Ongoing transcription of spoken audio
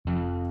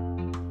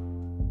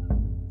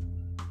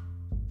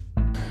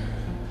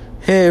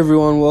Hey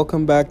everyone,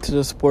 welcome back to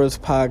the Sports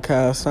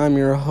Podcast. I'm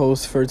your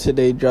host for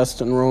today,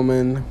 Justin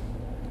Roman.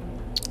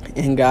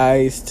 And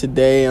guys,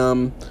 today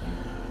there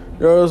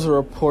was a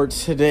report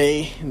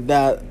today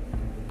that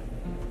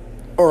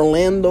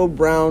Orlando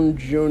Brown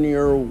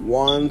Jr.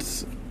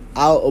 wants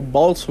out of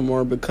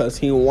Baltimore because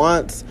he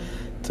wants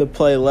to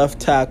play left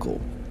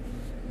tackle.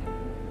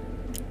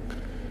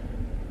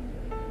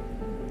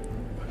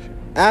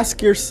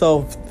 Ask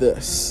yourself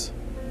this.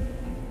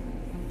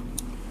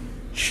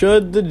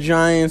 Should the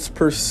Giants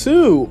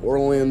pursue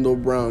Orlando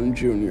Brown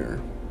Jr.?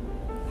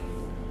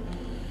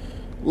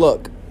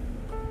 Look,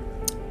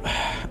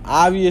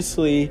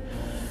 obviously,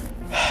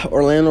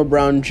 Orlando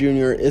Brown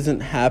Jr.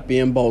 isn't happy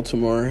in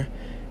Baltimore.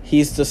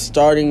 He's the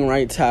starting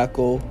right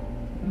tackle,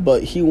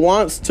 but he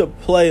wants to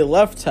play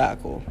left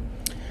tackle.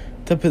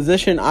 The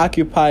position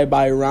occupied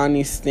by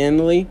Ronnie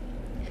Stanley.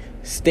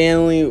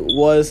 Stanley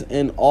was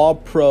an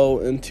All-Pro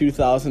in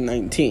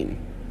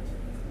 2019.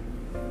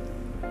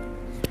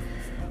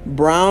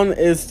 Brown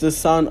is the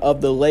son of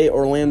the late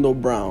Orlando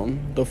Brown,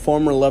 the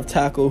former left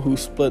tackle who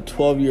split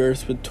 12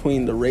 years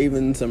between the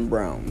Ravens and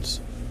Browns.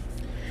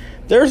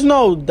 There's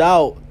no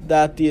doubt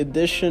that the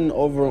addition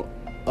of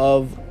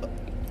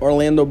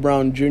Orlando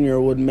Brown Jr.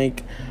 would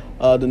make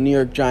the New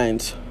York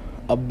Giants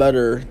a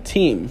better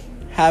team,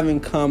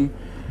 having come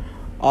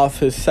off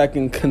his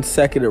second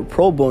consecutive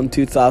Pro Bowl in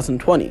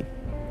 2020.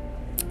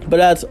 But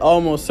that's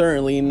almost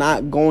certainly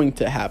not going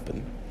to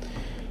happen.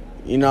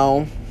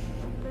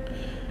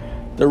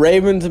 The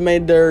Ravens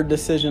made their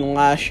decision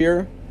last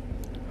year.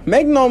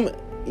 Make no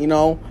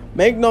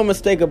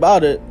mistake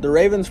about it. The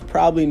Ravens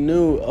probably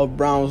knew of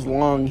Brown's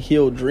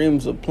long-held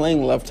dreams of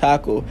playing left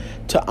tackle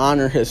to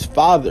honor his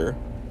father.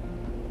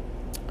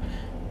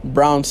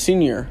 Brown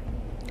Sr.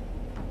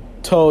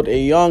 told a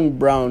young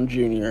Brown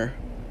Jr.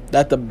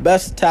 that the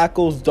best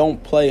tackles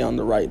don't play on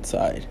the right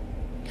side.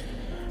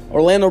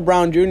 Orlando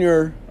Brown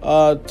Jr.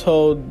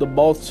 Told the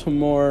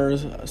Baltimore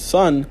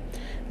Sun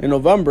in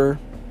November,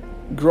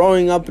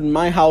 "Growing up in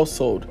my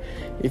household,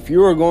 if you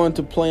were going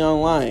to play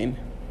O-line,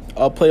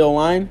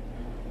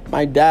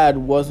 my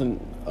dad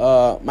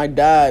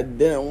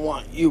didn't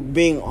want you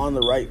being on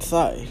the right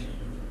side."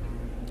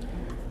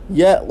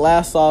 Yet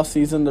last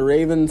offseason, the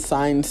Ravens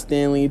signed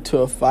Stanley to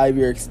a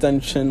 5-year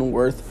extension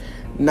worth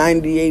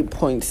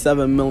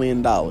 $98.7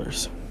 million.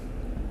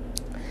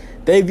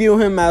 They view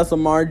him as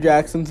Lamar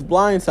Jackson's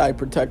blindside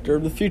protector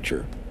of the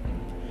future.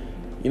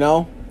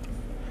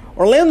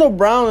 Orlando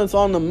Brown is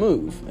on the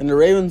move, and the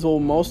Ravens will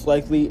most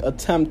likely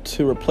attempt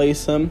to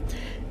replace him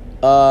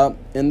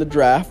in the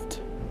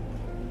draft.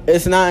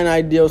 It's not an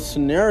ideal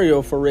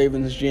scenario for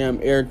Ravens GM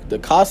Eric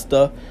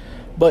DeCosta,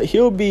 but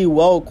he'll be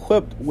well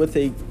equipped with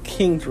a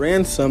king's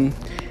ransom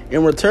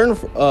in return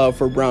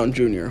for Brown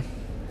Jr.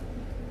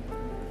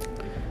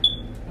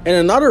 And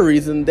another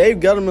reason, Dave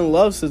Gettleman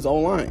loves his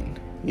O-line.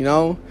 We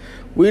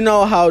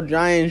know how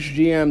Giants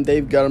GM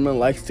Dave Gettleman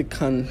likes to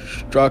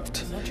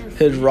construct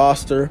his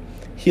roster.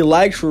 He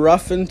likes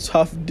rough and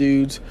tough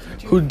dudes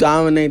who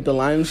dominate the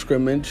line of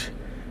scrimmage.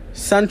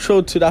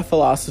 Central to that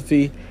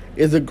philosophy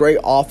is a great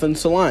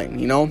offensive line,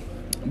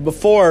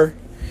 Before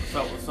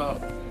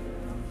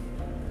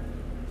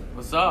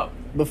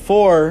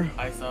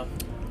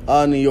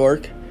New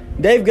York,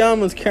 Dave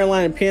Gettleman's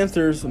Carolina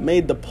Panthers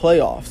made the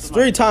playoffs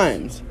 3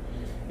 times,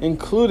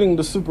 including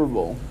the Super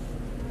Bowl.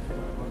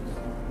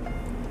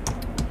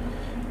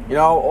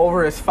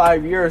 Over his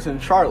 5 years in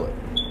Charlotte.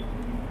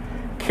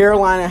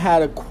 Carolina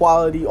had a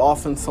quality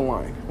offensive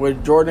line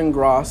with Jordan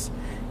Gross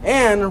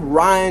and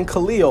Ryan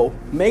Khalil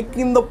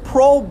making the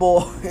Pro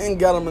Bowl in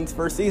Gettleman's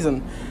first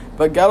season.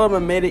 But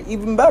Gettleman made it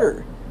even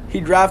better. He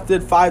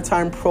drafted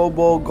 5-time Pro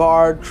Bowl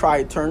guard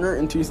Try Turner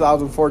in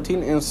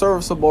 2014 and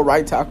serviceable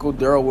right tackle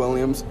Darrell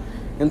Williams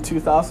in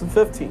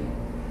 2015.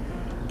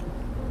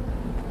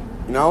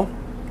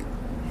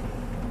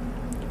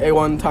 A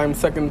one-time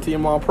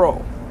second-team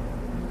All-Pro.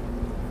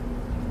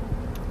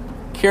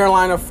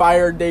 Carolina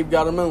fired Dave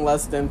Gettleman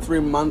less than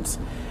 3 months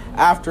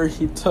after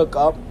he took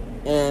up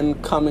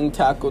and coming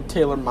tackle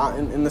Taylor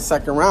Moton in the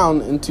second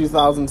round in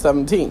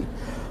 2017.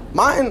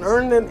 Moton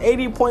earned an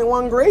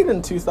 80.1 grade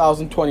in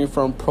 2020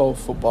 from Pro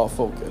Football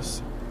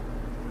Focus.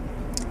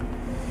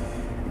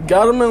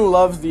 Gettleman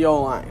loves the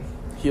O-line.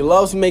 He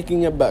loves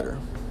making it better.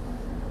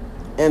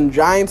 And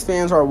Giants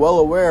fans are well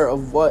aware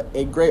of what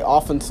a great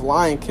offensive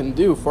line can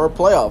do for a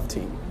playoff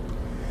team.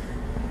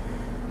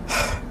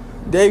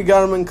 Dave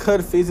Gettleman could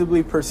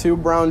feasibly pursue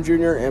Brown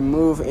Jr. and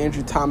move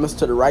Andrew Thomas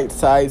to the right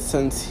side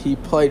since he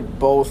played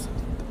both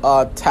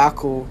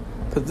tackle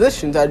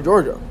positions at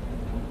Georgia.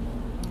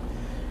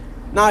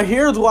 Now,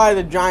 here's why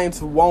the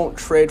Giants won't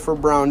trade for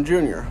Brown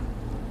Jr.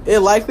 It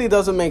likely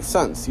doesn't make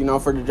sense,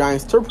 for the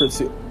Giants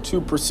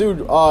to pursue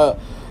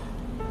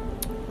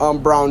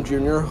Brown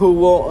Jr., who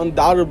will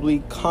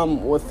undoubtedly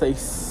come with a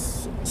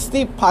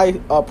steep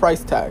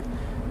price tag.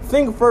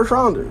 Think first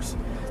rounders.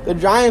 The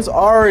Giants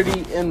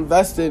already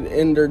invested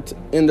in their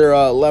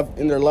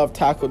left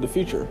tackle of the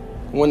future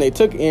when they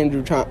took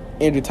Andrew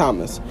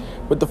Thomas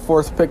with the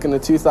 4th pick in the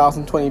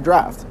 2020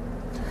 draft.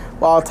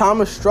 While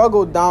Thomas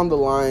struggled down the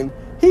line,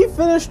 He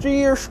finished the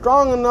year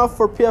strong enough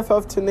for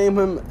PFF to name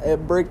him a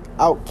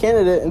breakout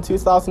candidate in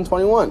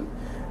 2021.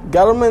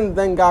 Gettleman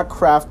then got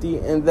crafty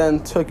and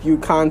then took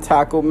UConn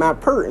tackle Matt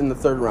Pert in the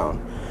third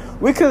round.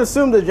 We can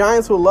assume the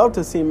Giants would love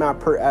to see Matt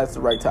Pert as the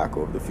right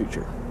tackle of the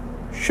future.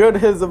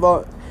 His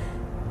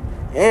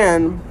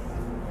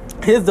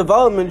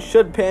development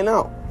should pan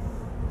out.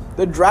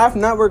 The Draft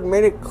Network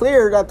made it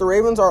clear that the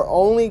Ravens are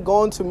only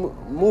going to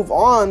move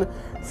on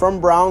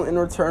from Brown in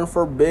return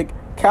for big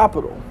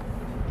capital.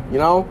 You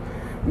know,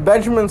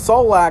 Benjamin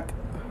Solak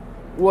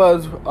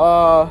was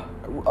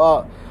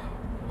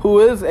who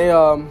is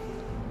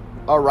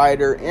a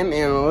writer and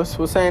analyst,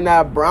 was saying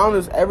that Brown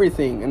is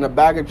everything in a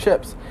bag of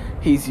chips.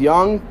 He's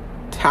young,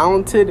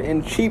 talented,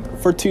 and cheap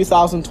for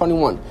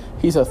 2021.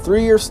 He's a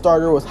 3-year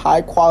starter with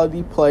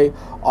high-quality play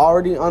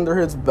already under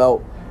his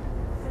belt,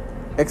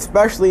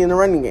 especially in the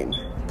running game.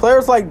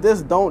 Players like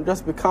this don't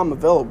just become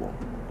available.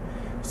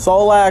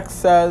 Solak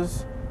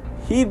says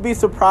he'd be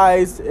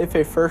surprised if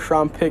a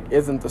first-round pick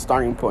isn't the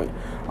starting point,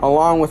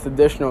 along with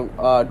additional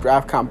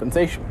draft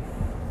compensation.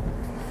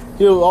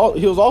 He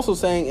was also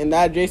saying, and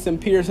that Jason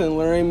Peterson and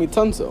Laremy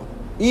Tunsil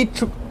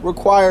each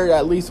required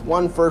at least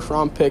one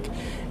first-round pick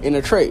in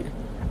a trade.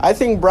 I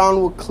think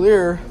Brown will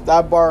clear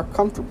that bar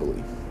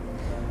comfortably.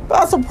 But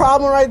that's a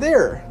problem right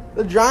there.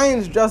 The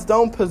Giants just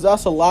don't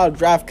possess a lot of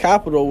draft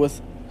capital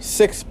with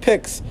 6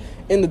 picks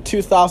in the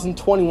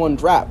 2021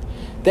 draft.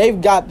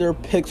 They've got their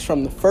picks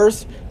from the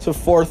 1st to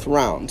 4th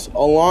rounds,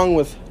 along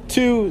with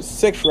 2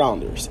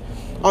 6-rounders.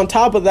 On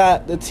top of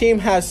that, the team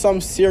has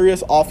some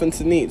serious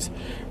offensive needs.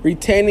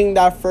 Retaining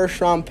that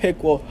first-round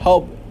pick will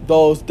help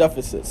those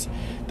deficits.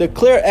 The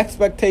clear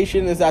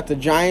expectation is that the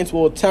Giants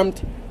will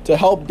attempt to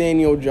help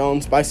Daniel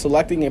Jones by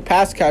selecting a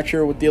pass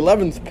catcher with the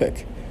 11th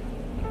pick.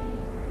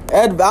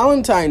 Ed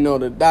Valentine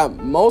noted that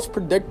most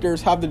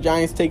predictors have the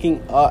Giants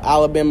taking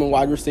Alabama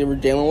wide receiver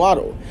Jalen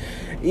Waddle.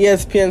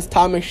 ESPN's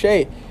Tom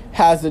McShay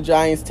has the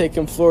Giants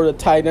taking Florida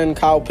tight end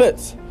Kyle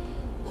Pitts,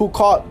 who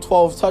caught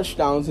 12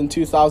 touchdowns in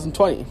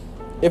 2020.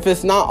 If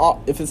it's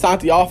not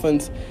the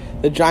offense,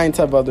 the Giants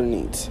have other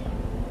needs.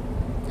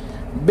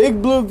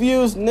 Big Blue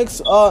View's Nick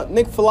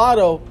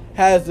Filato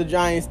has the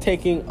Giants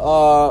taking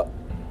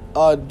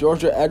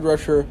Georgia edge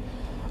rusher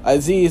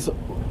Azeez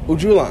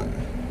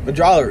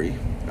Ujulari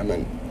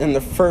in the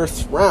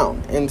 1st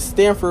round, and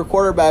Stanford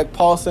quarterback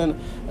Paulson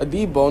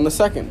Adebo in the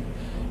 2nd.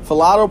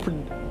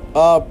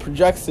 Filato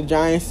projects the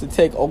Giants to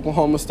take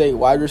Oklahoma State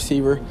wide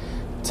receiver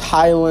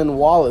Tylan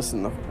Wallace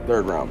in the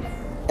 3rd round.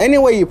 Any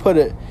way you put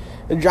it,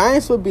 the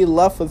Giants would be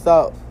left with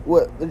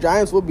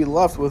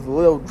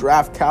little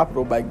draft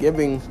capital by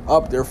giving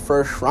up their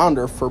first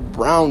rounder for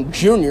Brown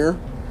Jr.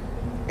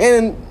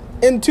 And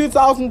in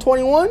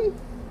 2021,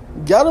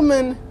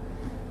 Gettleman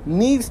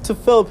needs to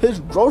fill up his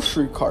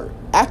grocery cart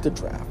at the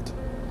draft.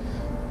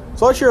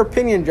 So what's your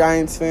opinion,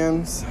 Giants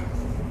fans?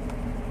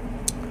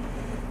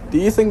 Do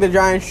you think the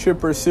Giants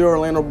should pursue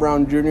Orlando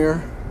Brown Jr.?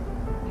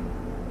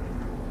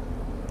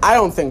 I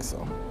don't think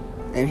so.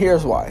 And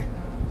here's why.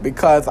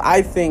 Because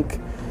I think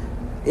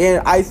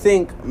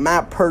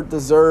Matt Pert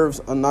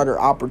deserves another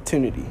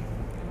opportunity.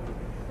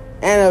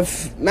 And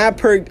if Matt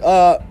Pert,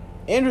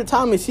 Andrew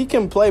Thomas, he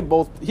can play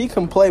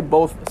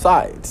both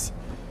sides.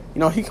 You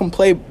know, he can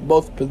play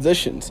both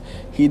positions.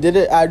 He did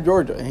it at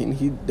Georgia, and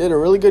he did a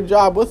really good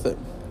job with it.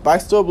 But I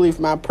still believe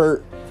Matt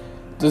Pert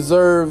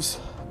deserves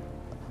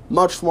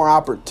much more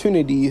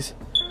opportunities,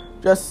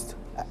 just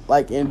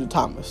like Andrew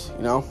Thomas,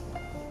 you know?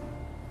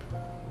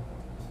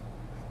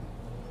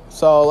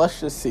 So let's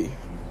just see.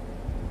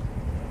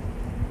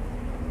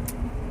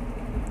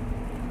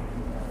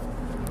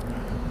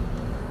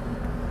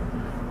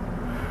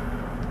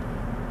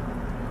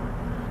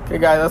 Okay,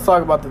 guys, let's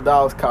talk about the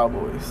Dallas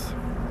Cowboys.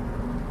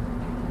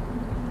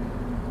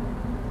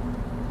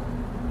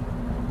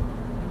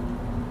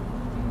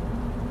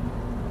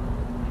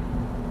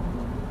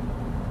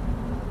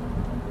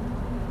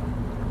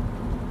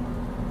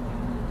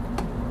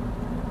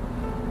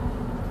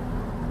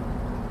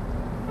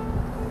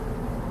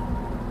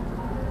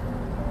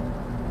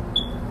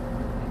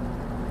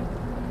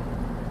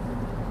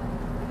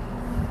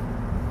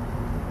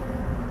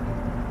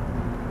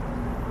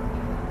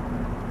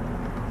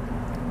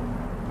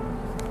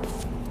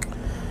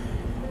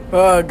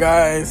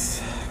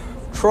 Guys,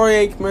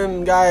 Troy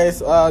Aikman,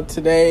 guys,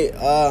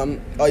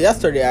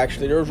 yesterday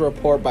actually, there was a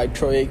report by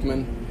Troy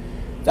Aikman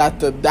that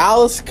the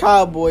Dallas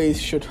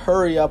Cowboys should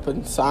hurry up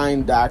and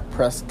sign Dak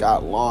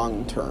Prescott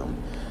long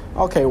term.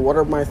 Okay, what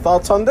are my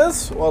thoughts on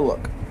this? Well,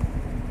 look,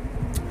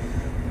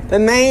 the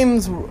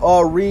names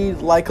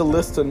read like a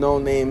list of no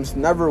names,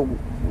 never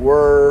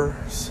were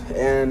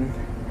and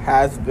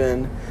has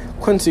been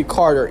Quincy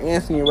Carter,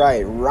 Anthony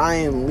Wright,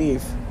 Ryan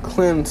Leaf,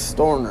 Clint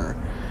Stoner,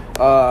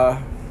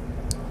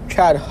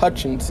 Chad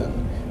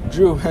Hutchinson,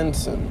 Drew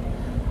Henson,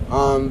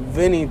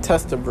 Vinny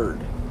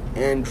Testaverde,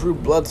 and Drew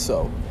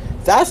Bledsoe.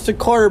 That's the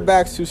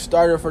quarterbacks who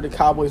started for the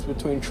Cowboys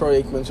between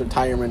Troy Aikman's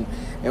retirement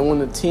and when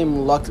the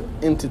team lucked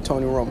into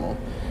Tony Romo.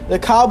 The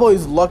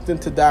Cowboys looked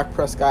into Dak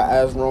Prescott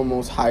as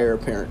Romo's heir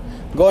apparent,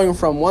 going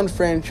from one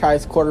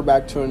franchise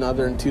quarterback to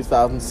another in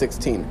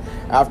 2016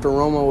 after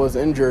Romo was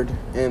injured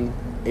in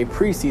a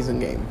preseason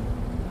game.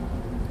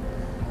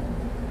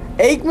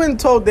 Aikman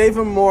told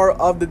David Moore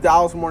of the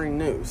Dallas Morning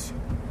News,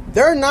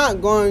 "They're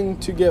not going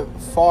to get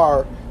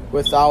far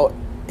without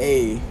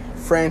a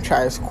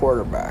franchise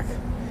quarterback.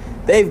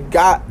 They've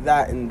got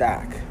that in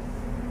Dak."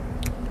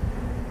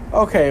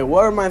 Okay,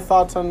 what are my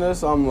thoughts on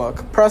this?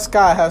 Look,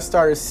 Prescott has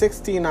started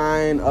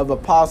 69 of a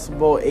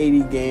possible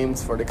 80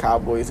 games for the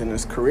Cowboys in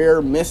his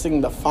career, missing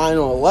the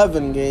final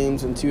 11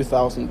 games in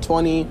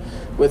 2020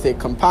 with a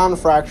compound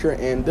fracture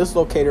and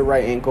dislocated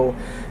right ankle.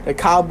 The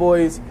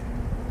Cowboys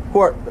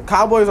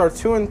are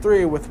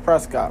 2-3 with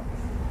Prescott.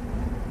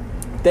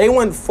 They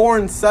went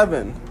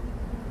 4-7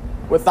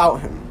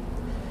 without him.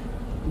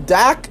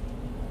 Dak,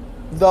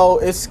 though,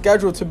 is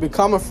scheduled to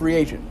become a free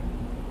agent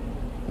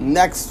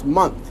next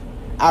month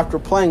after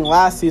playing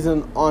last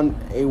season on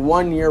a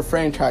one-year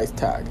franchise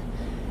tag.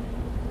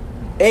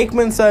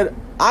 Aikman said,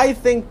 "I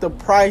think the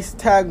price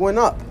tag went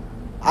up.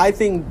 I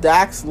think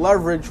Dak's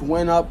leverage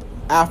went up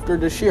after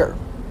this year."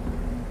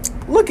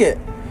 Look at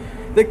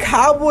the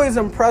Cowboys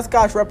and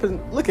Prescott's you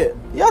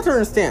have to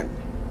understand.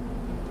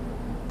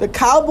 The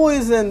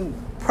Cowboys and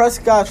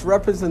Prescott's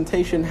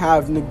representation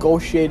have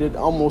negotiated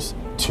almost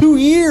 2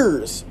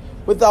 years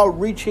without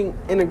reaching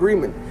an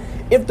agreement.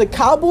 If the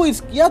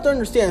Cowboys, you have to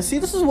understand, see,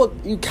 this is what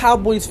you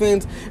Cowboys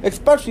fans,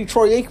 especially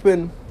Troy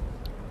Aikman,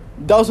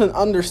 doesn't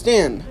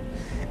understand.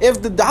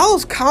 If the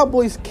Dallas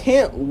Cowboys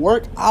can't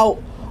work out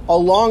a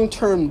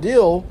long-term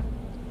deal,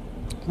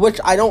 which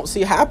I don't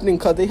see happening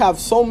because they have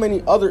so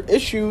many other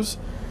issues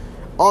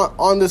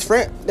on this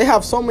they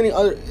have so many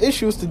other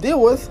issues to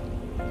deal with.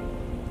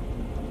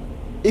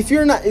 If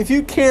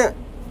you can't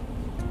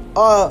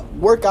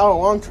work out a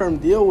long-term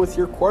deal with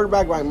your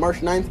quarterback by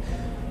March 9th,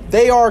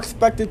 they are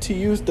expected to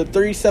use the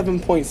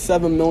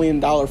 $37.7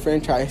 million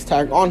franchise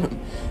tag on him.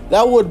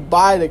 That would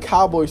buy the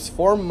Cowboys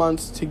 4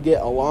 months to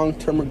get a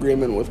long-term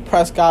agreement with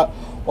Prescott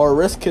or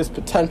risk his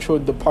potential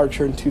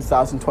departure in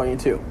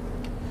 2022.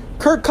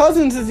 Kirk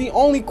Cousins is the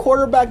only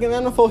quarterback in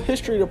NFL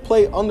history to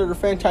play under the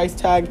franchise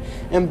tag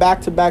in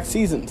back-to-back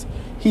seasons.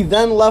 He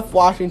then left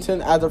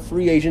Washington as a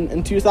free agent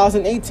in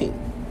 2018.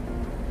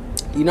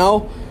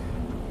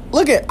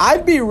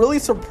 I'd be really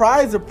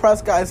surprised if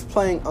Prescott is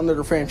playing under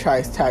the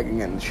franchise tag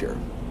again this year.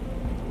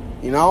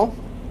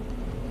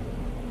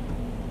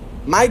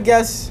 My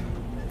guess,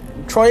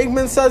 Troy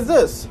Aikman says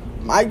this,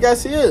 my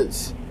guess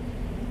is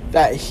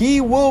that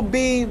he will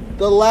be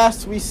the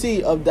last we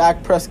see of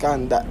Dak Prescott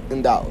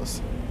in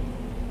Dallas.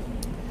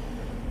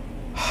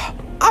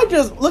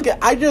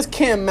 I just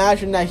can't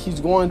imagine that he's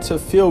going to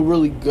feel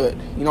really good.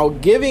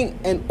 Giving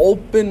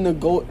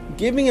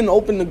an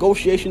open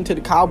negotiation to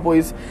the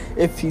Cowboys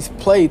if he's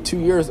played 2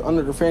 years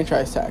under the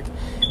franchise tag.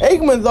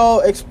 Aikman, though,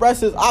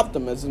 expresses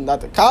optimism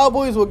that the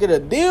Cowboys will get a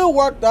deal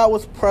worked out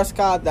with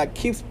Prescott that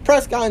keeps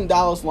Prescott in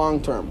Dallas long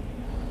term.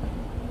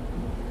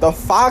 The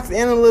Fox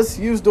analysts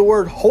used the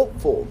word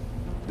hopeful,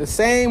 the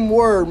same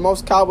word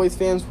most Cowboys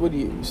fans would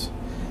use.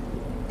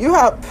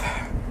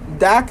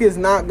 Dak is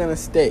not going to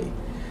stay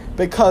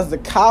because the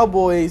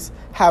Cowboys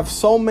have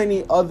so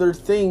many other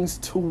things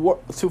to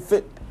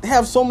fit. They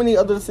have so many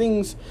other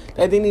things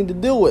that they need to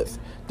deal with.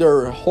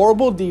 Their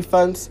horrible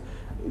defense,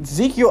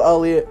 Ezekiel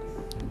Elliott,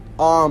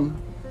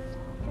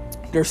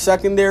 their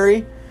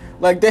secondary.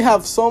 They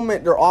have so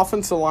many, their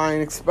offensive line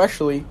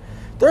especially.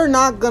 They're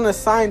not going to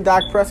sign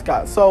Dak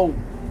Prescott. So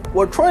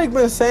what Troy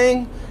Aikman is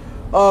saying,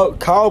 the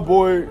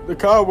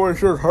Cowboys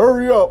should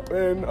hurry up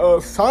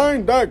and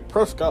sign Dak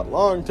Prescott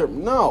long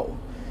term. No.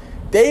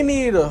 They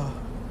need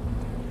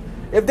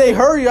if they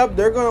hurry up,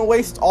 they're going to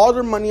waste all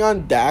their money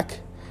on Dak.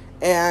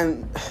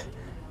 And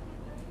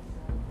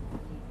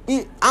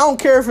I don't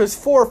care if it's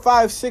 4,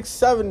 5, 6,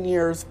 7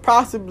 years,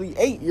 possibly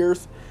 8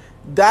 years.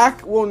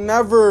 Dak will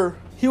never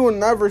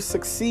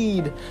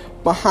succeed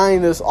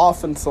behind this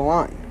offensive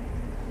line.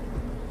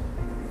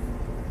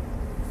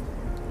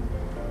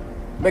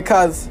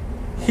 Because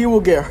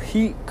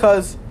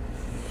because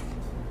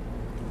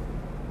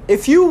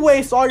if you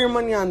waste all your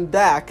money on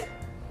Dak,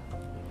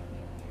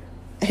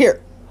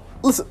 here,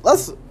 listen,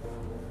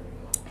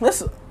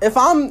 if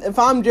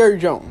I'm Jerry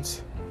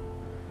Jones,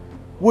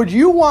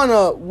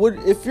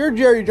 if you're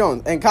Jerry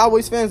Jones and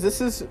Cowboys fans,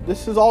 this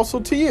is also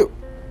to you.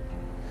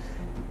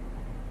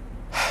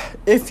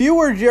 If you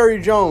were Jerry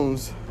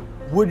Jones,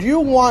 would you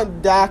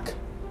want Dak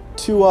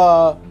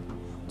to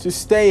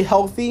stay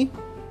healthy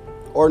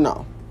or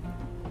no?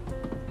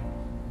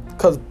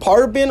 Because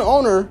part of being an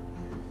owner,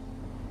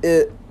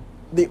 the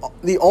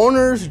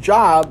owner's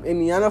job in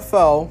the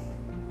NFL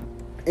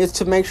is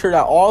to make sure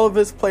that all of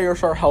his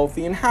players are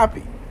healthy and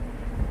happy.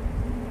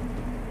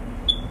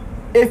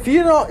 If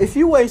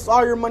you waste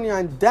all your money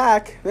on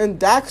Dak, then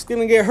Dak's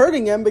gonna get hurt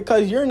again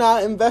because you're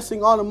not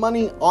investing all the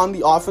money on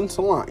the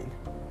offensive line.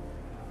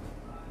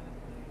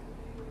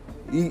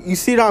 You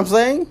see what I'm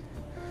saying?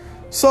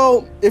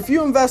 So if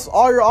you invest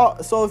on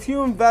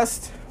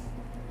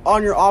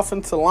your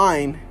offensive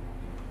line,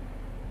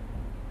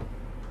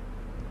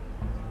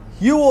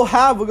 you will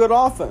have a good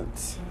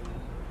offense.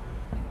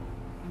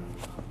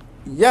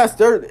 Yes,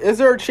 is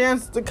there a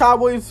chance the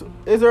Cowboys,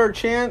 is there a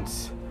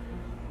chance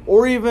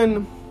or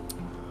even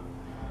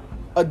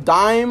a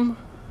dime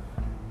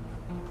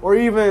or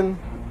even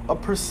a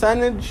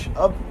percentage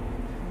of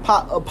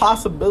a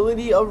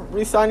possibility of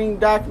re-signing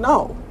Dak?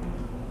 No.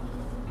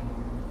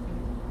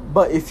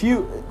 But if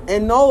you,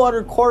 and no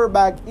other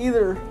quarterback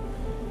either,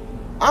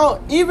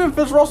 even if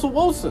it's Russell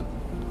Wilson,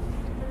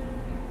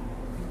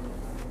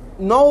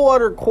 no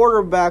other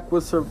quarterback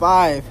would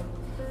survive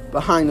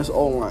behind this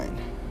O-line.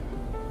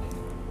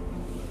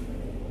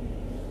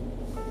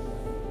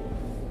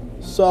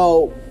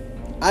 So,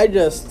 I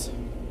don't.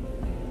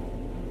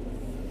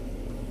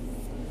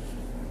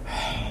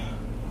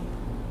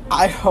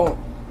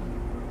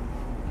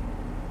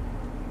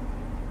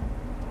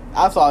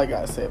 That's all I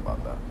gotta say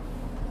about that.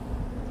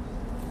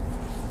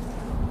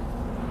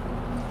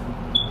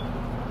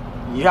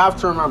 You have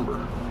to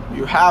remember,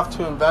 you have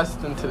to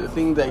invest into the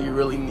things that you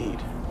really need.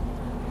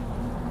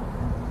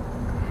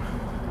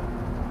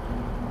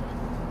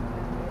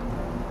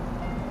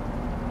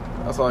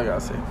 That's all I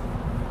gotta say.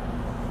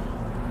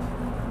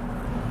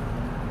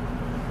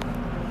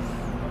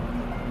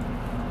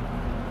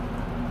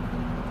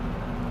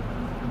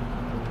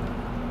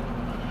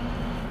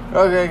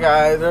 Okay,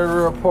 guys, there's a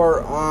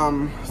report.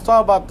 Let's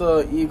talk about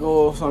the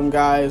Eagles.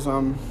 Guys,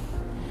 a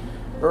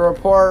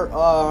report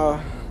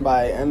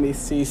by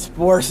NBC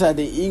Sports that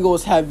the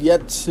Eagles have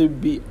yet to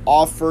be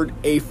offered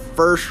a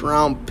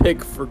first-round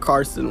pick for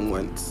Carson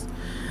Wentz.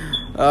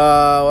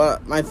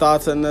 My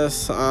thoughts on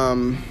this?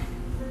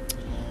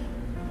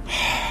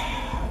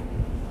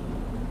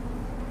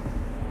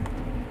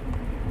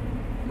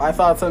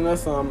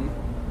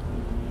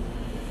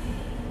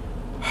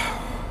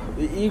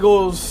 The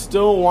Eagles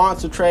still want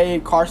to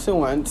trade Carson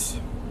Wentz.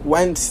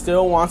 Wentz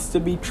still wants to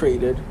be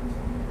traded.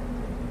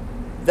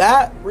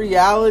 That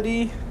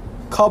reality,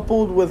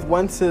 coupled with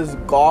Wentz's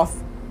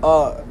golf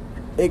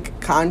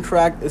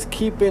contract, is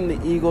keeping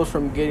the Eagles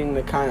from getting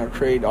the kind of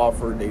trade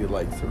offer they'd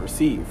like to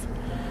receive.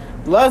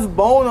 Les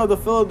Bone of the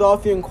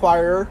Philadelphia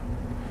Inquirer,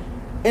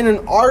 in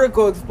an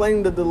article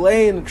explaining the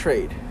delay in the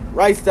trade,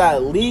 writes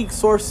that league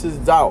sources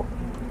doubt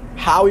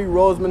Howie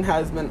Roseman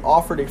has been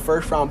offered a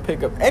first-round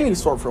pick of any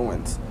sort for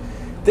Wentz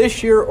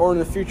this year or in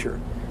the future.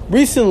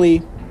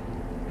 Recently,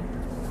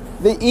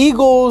 the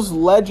Eagles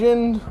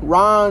legend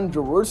Ron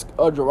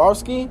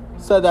Jaworski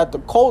said that the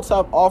Colts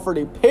have offered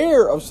a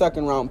pair of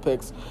second-round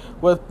picks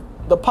with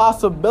the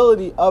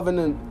possibility of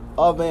an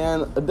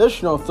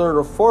additional third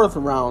or fourth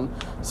round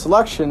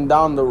selection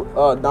down the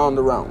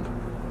round.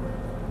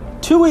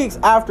 2 weeks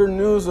after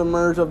news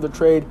emerged of the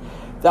trade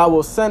that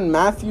will send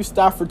Matthew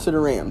Stafford to the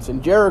Rams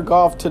and Jared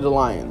Goff to the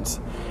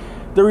Lions,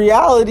 the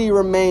reality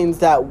remains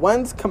that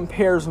Wentz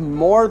compares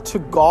more to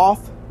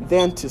Goff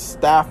than to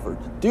Stafford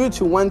due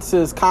to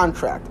Wentz's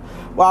contract.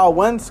 While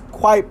Wentz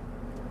quite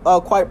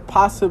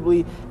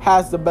possibly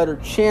has the better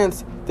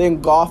chance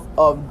than Goff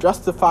of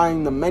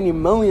justifying the many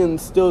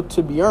millions still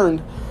to be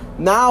earned,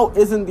 now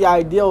isn't the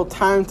ideal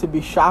time to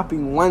be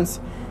shopping Wentz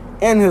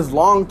and his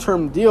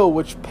long-term deal,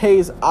 which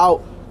pays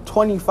out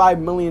 $25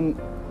 million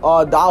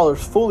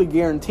fully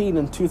guaranteed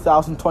in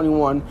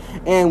 2021,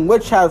 and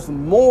which has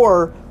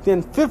more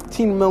than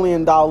 $15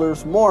 million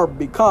more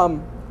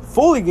become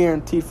fully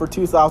guaranteed for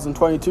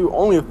 2022,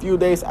 only a few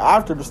days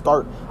after the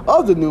start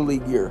of the new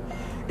league year.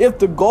 If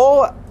the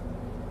goal,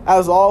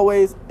 as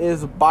always,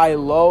 is buy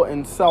low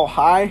and sell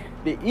high,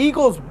 the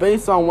Eagles,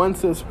 based on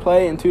Wentz's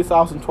play in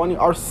 2020,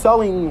 are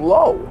selling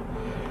low.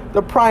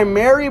 The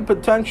primary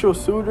potential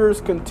suitors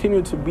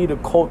continue to be the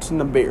Colts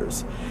and the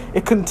Bears.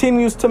 It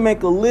continues to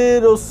make a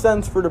little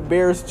sense for the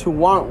Bears to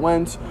want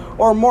Wentz,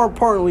 or more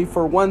importantly,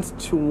 for Wentz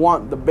to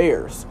want the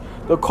Bears.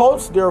 The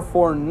Colts,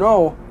 therefore,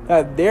 know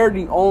that they're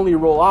the only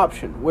real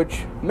option,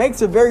 which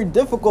makes it very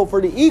difficult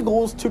for the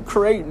Eagles to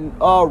create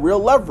real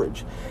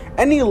leverage.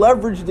 Any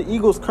leverage the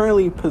Eagles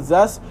currently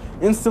possess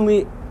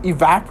instantly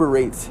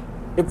evaporates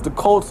if the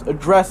Colts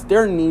address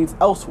their needs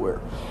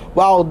elsewhere.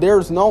 While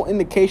there's no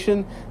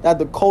indication that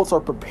the Colts are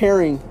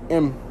preparing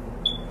and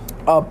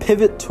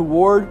pivot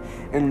toward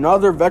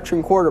another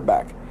veteran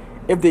quarterback,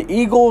 if the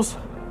Eagles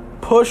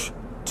push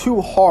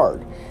too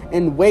hard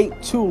and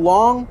wait too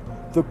long,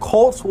 the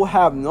Colts will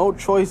have no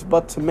choice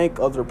but to make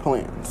other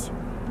plans.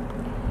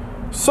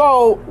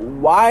 So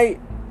why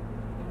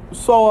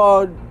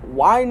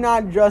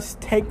not just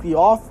take the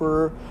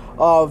offer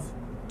of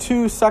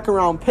 2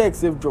 second-round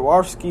picks if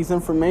Jaworski's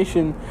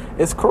information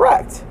is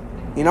correct?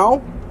 You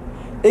know,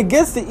 it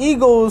gets the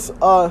Eagles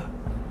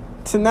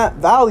to net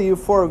value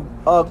for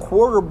a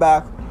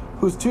quarterback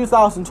whose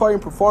 2020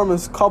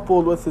 performance,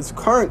 coupled with his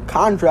current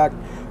contract,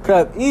 could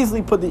have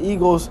easily put the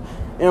Eagles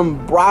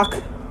in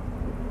Brock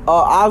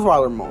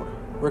Osweiler mode,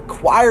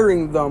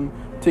 requiring them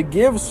to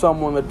give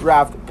someone a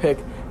draft pick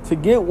to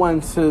get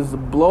Wentz's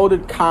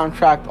bloated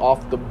contract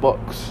off the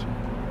books.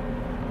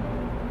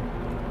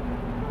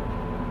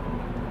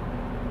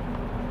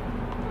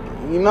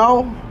 You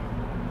know,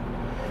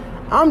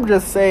 I'm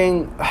just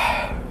saying,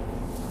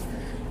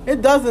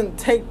 it doesn't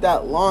take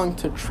that long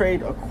to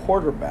trade a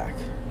quarterback.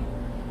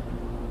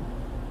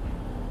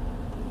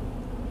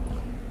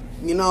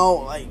 You know,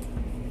 like,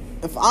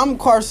 if I'm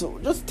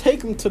Carson, just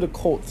take him to the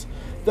Colts.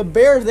 The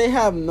Bears, they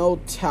have no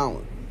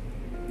talent.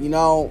 You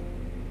know,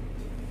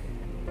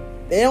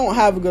 they don't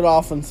have a good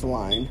offensive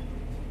line.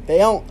 They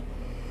don't.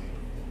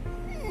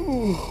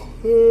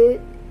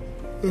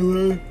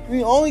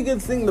 The only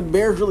good thing the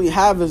Bears really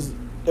have is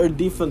their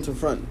defensive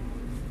front.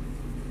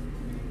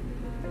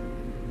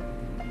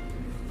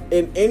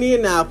 In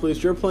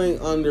Indianapolis, you're playing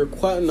under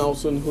Quentin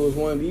Nelson, who is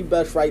one of the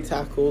best left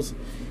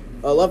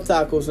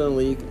tackles in the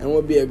league, and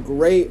would be a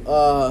great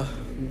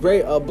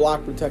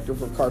block protector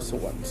for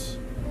Carson Wentz.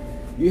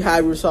 You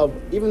have yourself,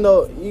 even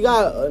though you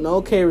got an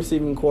okay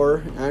receiving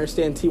core, I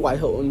understand T.Y.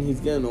 Hilton, he's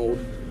getting old,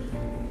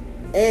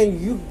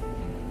 and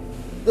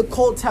the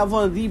Colts have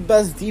one of the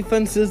best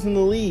defenses in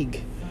the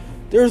league.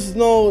 There's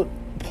no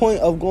point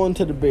of going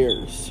to the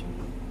Bears.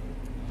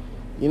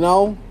 You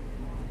know?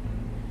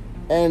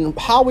 And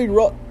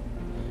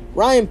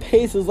Ryan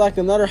Pace is like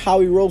another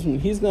Howie Roseman.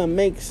 He's going to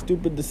make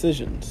stupid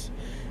decisions,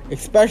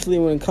 especially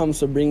when it comes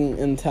to bringing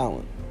in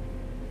talent.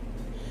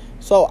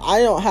 So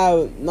I don't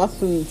have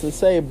nothing to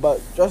say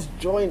but just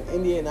join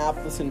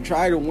Indianapolis and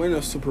try to win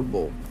a Super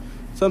Bowl.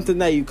 Something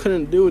that you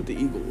couldn't do with the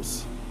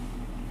Eagles.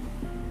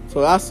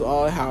 So that's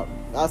all I got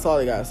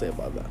to say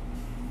about that.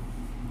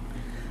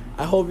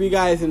 I hope you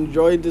guys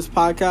enjoyed this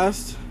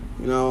podcast.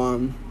 You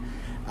know,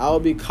 I will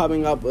be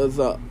coming up with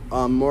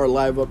more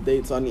live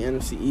updates on the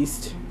NFC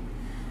East.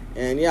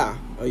 And yeah,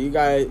 you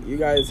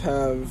guys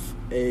have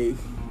a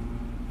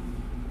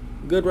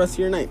good rest of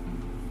your night.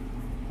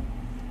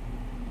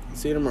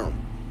 See you tomorrow.